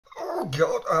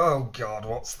Oh God,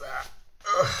 what's that?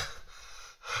 Ugh.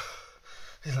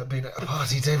 It's like being at a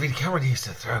party David Cameron used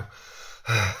to throw.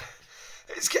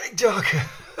 It's getting darker.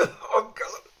 Oh God.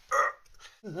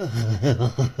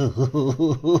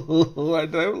 I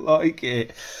don't like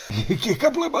it. A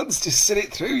couple of months to sit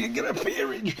it through, you get a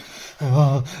peerage.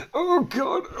 Oh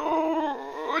God.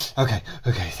 Oh. Okay.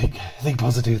 Think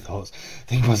positive thoughts.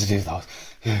 Think positive thoughts.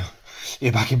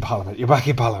 You're back in Parliament.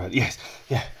 Yes.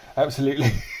 Yeah.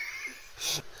 Absolutely.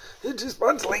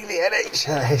 Dismantling the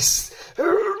NHS.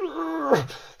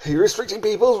 You're restricting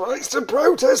people's rights to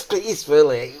protest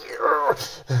peacefully.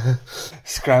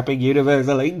 Scrapping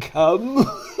universal income.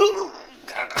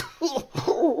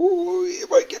 You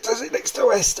might get to sit next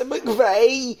to Esther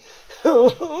McVeigh.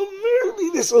 Maybe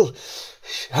this will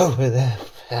show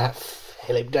that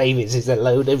Philip Davis is a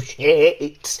load of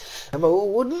shit.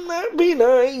 Wouldn't that be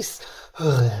nice?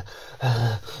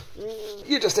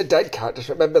 You're just a dead cat. Just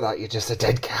remember that. You're just a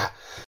dead cat.